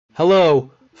Hello,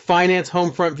 Finance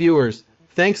Homefront viewers.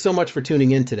 Thanks so much for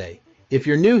tuning in today. If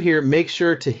you're new here, make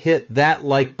sure to hit that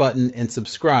like button and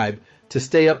subscribe to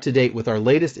stay up to date with our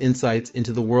latest insights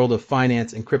into the world of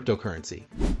finance and cryptocurrency.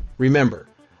 Remember,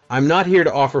 I'm not here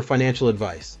to offer financial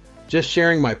advice, just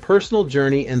sharing my personal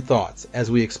journey and thoughts as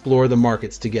we explore the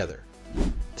markets together.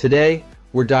 Today,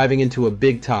 we're diving into a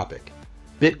big topic,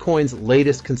 Bitcoin's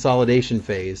latest consolidation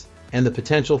phase and the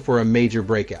potential for a major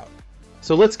breakout.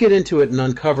 So let's get into it and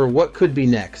uncover what could be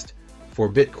next for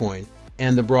Bitcoin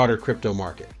and the broader crypto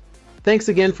market. Thanks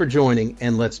again for joining,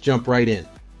 and let's jump right in.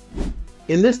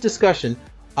 In this discussion,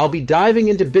 I'll be diving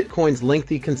into Bitcoin's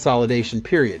lengthy consolidation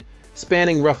period,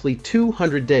 spanning roughly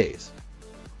 200 days.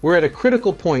 We're at a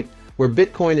critical point where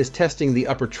Bitcoin is testing the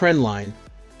upper trend line,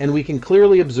 and we can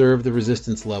clearly observe the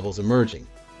resistance levels emerging.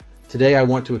 Today, I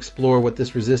want to explore what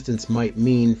this resistance might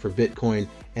mean for Bitcoin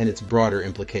and its broader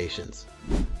implications.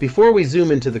 Before we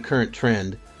zoom into the current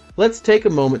trend, let's take a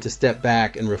moment to step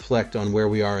back and reflect on where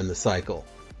we are in the cycle.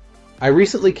 I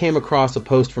recently came across a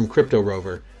post from Crypto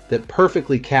Rover that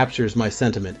perfectly captures my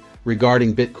sentiment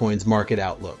regarding Bitcoin's market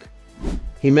outlook.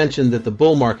 He mentioned that the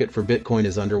bull market for Bitcoin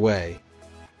is underway.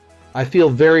 I feel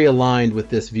very aligned with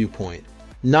this viewpoint,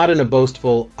 not in a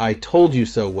boastful, "I told you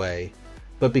so" way,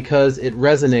 but because it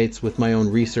resonates with my own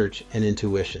research and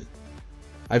intuition.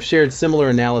 I've shared similar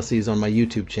analyses on my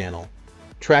YouTube channel,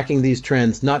 tracking these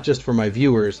trends not just for my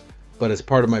viewers, but as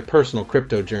part of my personal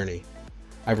crypto journey.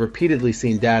 I've repeatedly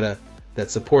seen data that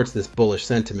supports this bullish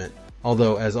sentiment,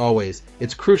 although, as always,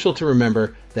 it's crucial to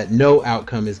remember that no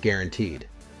outcome is guaranteed.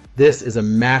 This is a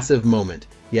massive moment,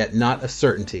 yet not a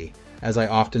certainty, as I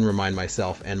often remind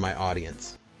myself and my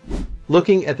audience.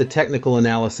 Looking at the technical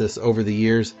analysis over the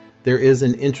years, there is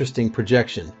an interesting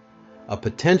projection, a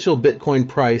potential Bitcoin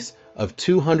price of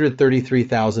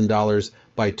 $233,000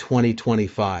 by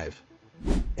 2025.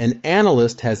 An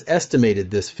analyst has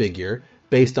estimated this figure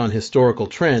based on historical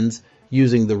trends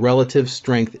using the Relative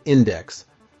Strength Index,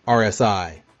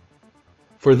 RSI.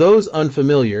 For those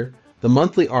unfamiliar, the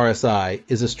monthly RSI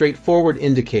is a straightforward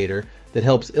indicator that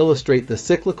helps illustrate the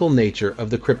cyclical nature of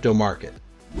the crypto market.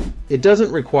 It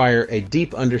doesn't require a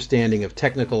deep understanding of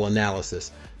technical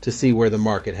analysis to see where the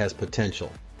market has potential.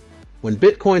 When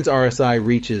Bitcoin's RSI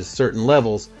reaches certain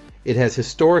levels, it has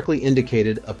historically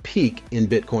indicated a peak in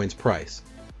Bitcoin's price.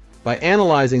 By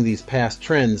analyzing these past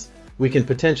trends, we can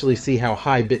potentially see how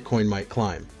high Bitcoin might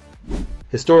climb.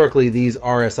 Historically, these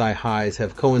RSI highs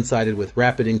have coincided with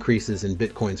rapid increases in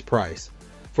Bitcoin's price.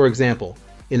 For example,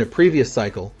 in a previous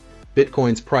cycle,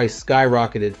 Bitcoin's price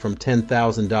skyrocketed from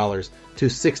 $10,000 to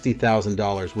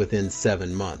 $60,000 within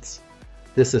 7 months.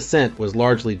 This ascent was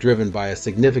largely driven by a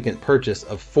significant purchase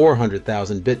of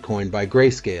 400,000 Bitcoin by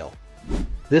Grayscale.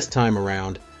 This time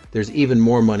around, there's even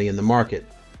more money in the market,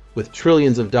 with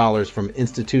trillions of dollars from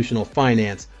institutional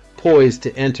finance poised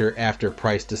to enter after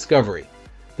price discovery.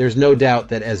 There's no doubt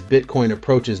that as Bitcoin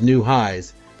approaches new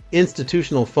highs,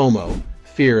 institutional FOMO,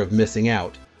 fear of missing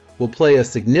out, will play a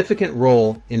significant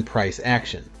role in price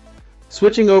action.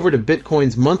 Switching over to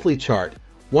Bitcoin's monthly chart,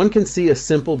 one can see a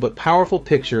simple but powerful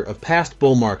picture of past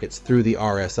bull markets through the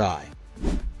RSI.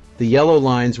 The yellow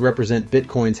lines represent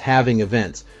Bitcoin's halving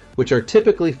events, which are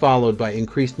typically followed by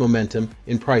increased momentum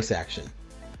in price action.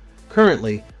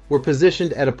 Currently, we're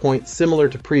positioned at a point similar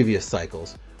to previous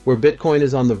cycles, where Bitcoin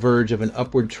is on the verge of an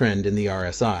upward trend in the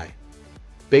RSI.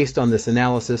 Based on this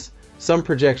analysis, some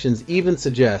projections even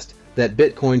suggest that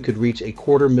Bitcoin could reach a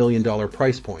 $250,000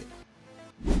 price point.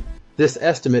 This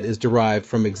estimate is derived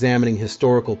from examining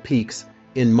historical peaks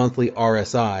in monthly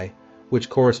RSI, which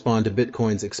correspond to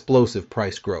Bitcoin's explosive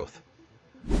price growth.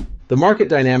 The market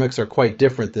dynamics are quite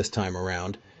different this time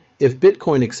around. If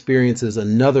Bitcoin experiences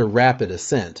another rapid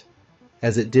ascent,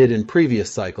 as it did in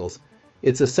previous cycles,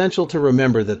 it's essential to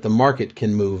remember that the market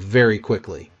can move very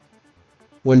quickly.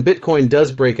 When Bitcoin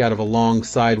does break out of a long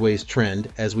sideways trend,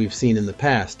 as we've seen in the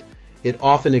past, it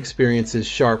often experiences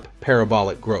sharp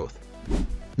parabolic growth.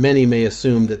 Many may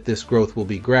assume that this growth will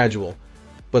be gradual,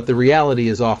 but the reality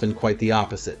is often quite the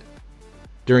opposite.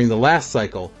 During the last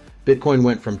cycle, Bitcoin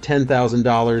went from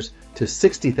 $10,000 to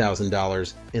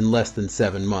 $60,000 in less than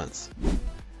 7 months.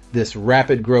 This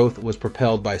rapid growth was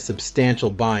propelled by substantial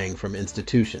buying from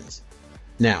institutions.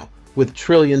 Now, with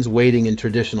trillions waiting in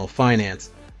traditional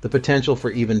finance, the potential for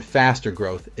even faster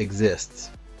growth exists.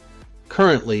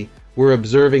 Currently, we're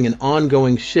observing an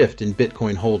ongoing shift in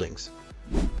Bitcoin holdings.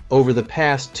 Over the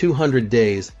past 200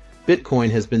 days, Bitcoin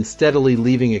has been steadily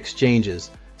leaving exchanges,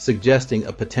 suggesting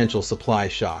a potential supply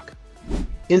shock.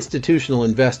 Institutional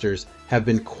investors have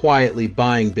been quietly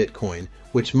buying Bitcoin,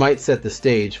 which might set the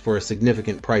stage for a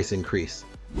significant price increase.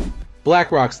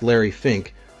 BlackRock's Larry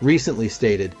Fink recently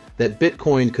stated that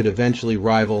Bitcoin could eventually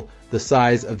rival the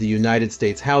size of the United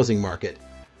States housing market,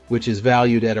 which is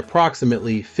valued at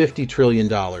approximately $50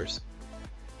 trillion.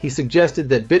 He suggested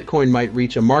that Bitcoin might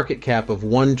reach a market cap of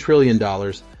 $1 trillion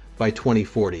by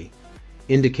 2040,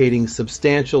 indicating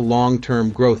substantial long-term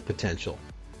growth potential.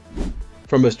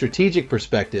 From a strategic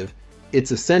perspective,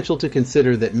 it's essential to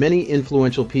consider that many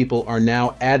influential people are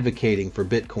now advocating for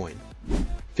Bitcoin.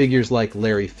 Figures like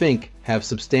Larry Fink have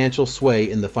substantial sway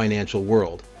in the financial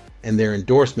world, and their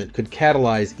endorsement could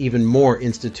catalyze even more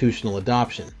institutional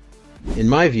adoption. In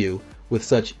my view, with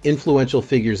such influential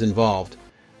figures involved,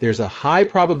 there's a high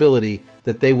probability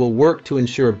that they will work to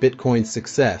ensure Bitcoin's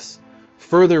success,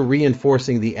 further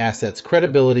reinforcing the asset's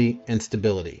credibility and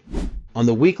stability. On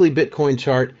the weekly Bitcoin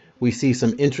chart, we see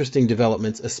some interesting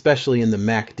developments, especially in the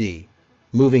MACD,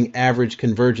 Moving Average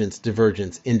Convergence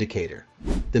Divergence Indicator.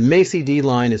 The MACD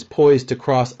line is poised to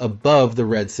cross above the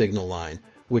red signal line,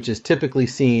 which is typically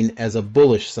seen as a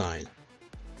bullish sign.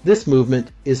 This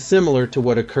movement is similar to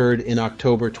what occurred in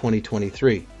October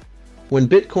 2023. When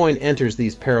Bitcoin enters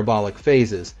these parabolic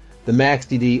phases, the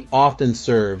MACD often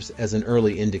serves as an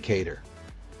early indicator.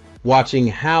 Watching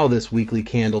how this weekly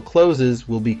candle closes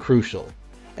will be crucial,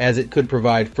 as it could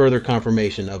provide further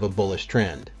confirmation of a bullish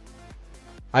trend.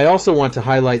 I also want to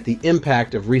highlight the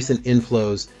impact of recent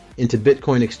inflows into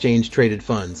Bitcoin exchange-traded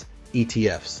funds,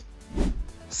 ETFs.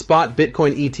 Spot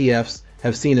Bitcoin ETFs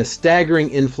have seen a staggering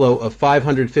inflow of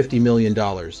 $550 million,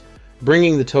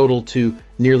 bringing the total to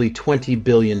nearly $20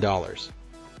 billion.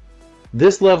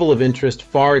 This level of interest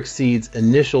far exceeds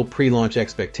initial pre-launch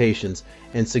expectations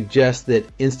and suggests that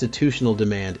institutional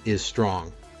demand is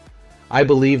strong. I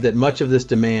believe that much of this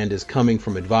demand is coming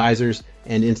from advisors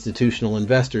and institutional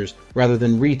investors rather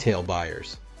than retail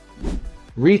buyers.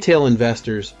 Retail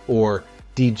investors, or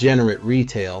degenerate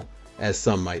retail, as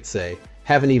some might say,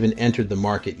 haven't even entered the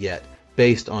market yet,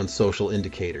 based on social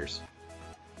indicators.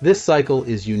 This cycle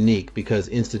is unique because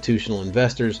institutional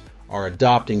investors are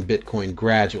adopting Bitcoin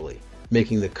gradually,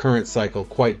 making the current cycle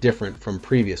quite different from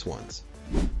previous ones.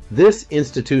 This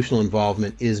institutional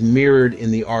involvement is mirrored in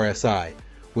the RSI,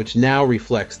 which now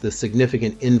reflects the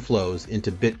significant inflows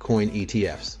into Bitcoin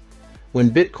ETFs.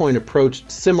 When Bitcoin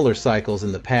approached similar cycles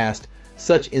in the past,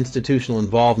 such institutional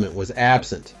involvement was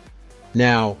absent.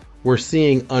 Now, we're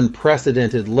seeing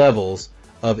unprecedented levels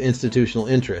of institutional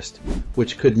interest,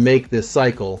 which could make this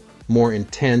cycle more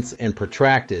intense and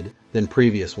protracted than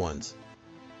previous ones.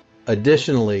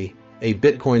 Additionally, a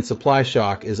Bitcoin supply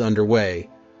shock is underway,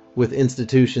 with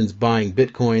institutions buying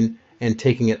Bitcoin and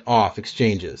taking it off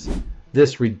exchanges.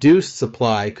 This reduced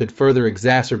supply could further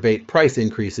exacerbate price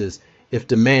increases if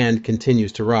demand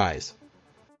continues to rise.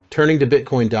 Turning to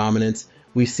Bitcoin dominance,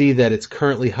 we see that it's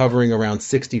currently hovering around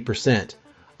 60%,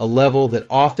 a level that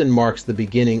often marks the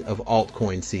beginning of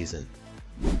altcoin season.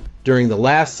 During the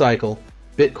last cycle,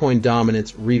 Bitcoin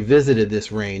dominance revisited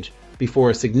this range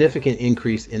before a significant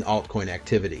increase in altcoin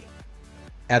activity.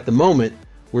 At the moment,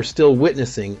 we're still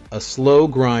witnessing a slow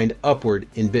grind upward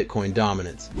in Bitcoin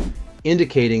dominance,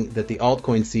 indicating that the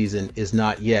altcoin season is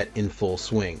not yet in full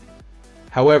swing.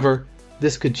 However,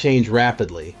 this could change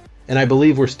rapidly, and I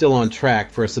believe we're still on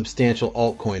track for a substantial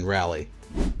altcoin rally.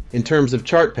 In terms of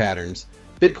chart patterns,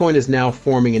 Bitcoin is now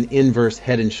forming an inverse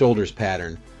head and shoulders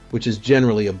pattern, which is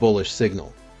generally a bullish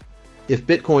signal. If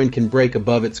Bitcoin can break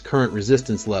above its current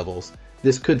resistance levels,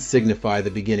 this could signify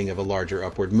the beginning of a larger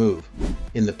upward move.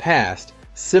 In the past,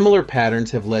 similar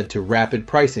patterns have led to rapid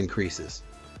price increases.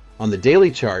 On the daily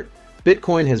chart,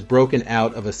 Bitcoin has broken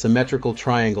out of a symmetrical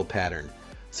triangle pattern,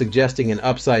 suggesting an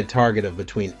upside target of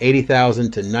between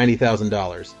 $80,000 to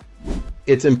 $90,000.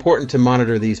 It's important to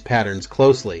monitor these patterns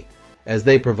closely, as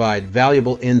they provide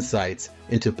valuable insights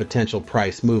into potential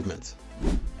price movements.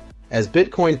 As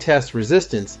Bitcoin tests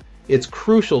resistance, it's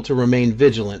crucial to remain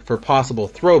vigilant for possible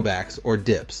throwbacks or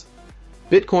dips.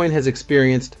 Bitcoin has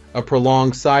experienced a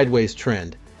prolonged sideways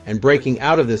trend, and breaking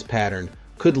out of this pattern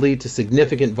could lead to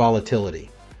significant volatility.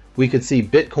 We could see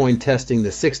Bitcoin testing the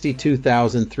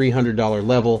 $62,300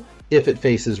 level if it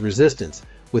faces resistance,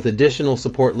 with additional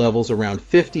support levels around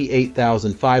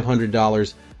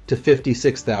 $58,500 to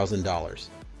 $56,000.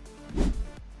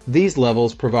 These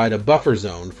levels provide a buffer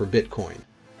zone for Bitcoin,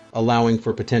 allowing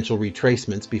for potential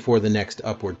retracements before the next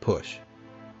upward push.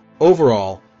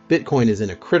 Overall, Bitcoin is in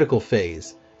a critical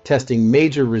phase, testing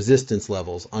major resistance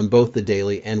levels on both the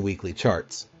daily and weekly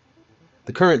charts.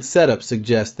 The current setup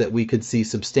suggests that we could see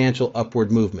substantial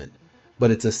upward movement,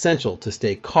 but it's essential to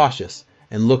stay cautious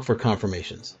and look for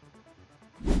confirmations.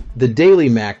 The daily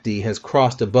MACD has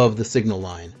crossed above the signal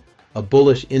line, a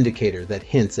bullish indicator that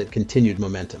hints at continued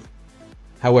momentum.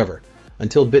 However,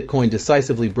 Until Bitcoin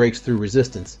decisively breaks through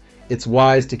resistance, it's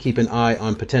wise to keep an eye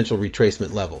on potential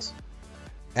retracement levels.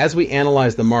 As we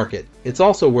analyze the market, it's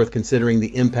also worth considering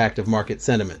the impact of market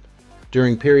sentiment.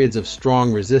 During periods of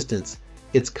strong resistance,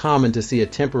 it's common to see a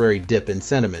temporary dip in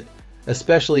sentiment,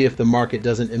 especially if the market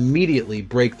doesn't immediately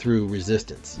break through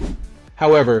resistance.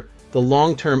 However, the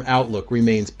long-term outlook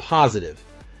remains positive,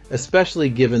 especially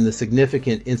given the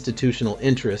significant institutional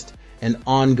interest and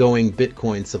ongoing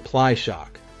Bitcoin supply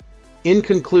shock. In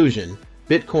conclusion,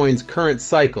 Bitcoin's current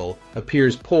cycle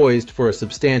appears poised for a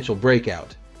substantial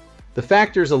breakout. The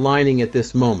factors aligning at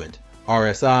this moment,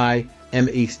 RSI,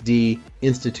 MACD,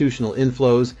 institutional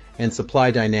inflows, and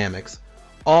supply dynamics,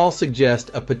 all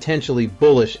suggest a potentially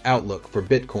bullish outlook for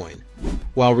Bitcoin.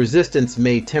 While resistance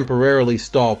may temporarily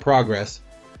stall progress,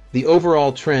 the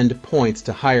overall trend points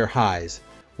to higher highs,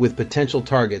 with potential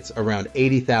targets around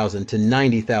 $80,000 to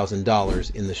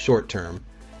 $90,000 in the short term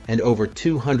and over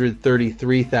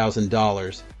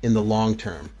 $233,000 in the long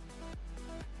term.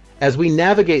 As we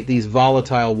navigate these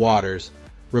volatile waters,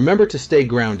 remember to stay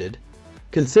grounded,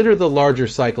 consider the larger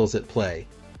cycles at play,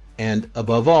 and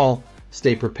above all,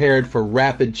 stay prepared for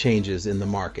rapid changes in the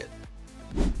market.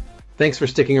 Thanks for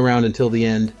sticking around until the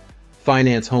end,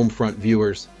 Finance Homefront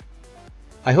viewers.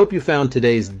 I hope you found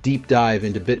today's deep dive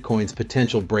into Bitcoin's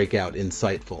potential breakout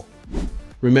insightful.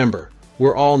 Remember,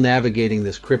 we're all navigating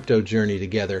this crypto journey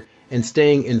together, and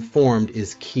staying informed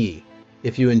is key.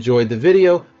 If you enjoyed the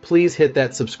video, please hit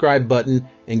that subscribe button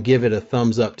and give it a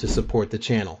thumbs up to support the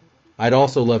channel. I'd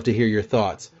also love to hear your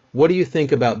thoughts. What do you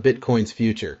think about Bitcoin's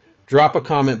future? Drop a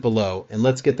comment below and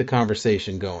let's get the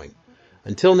conversation going.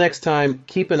 Until next time,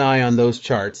 keep an eye on those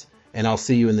charts, and I'll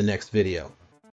see you in the next video.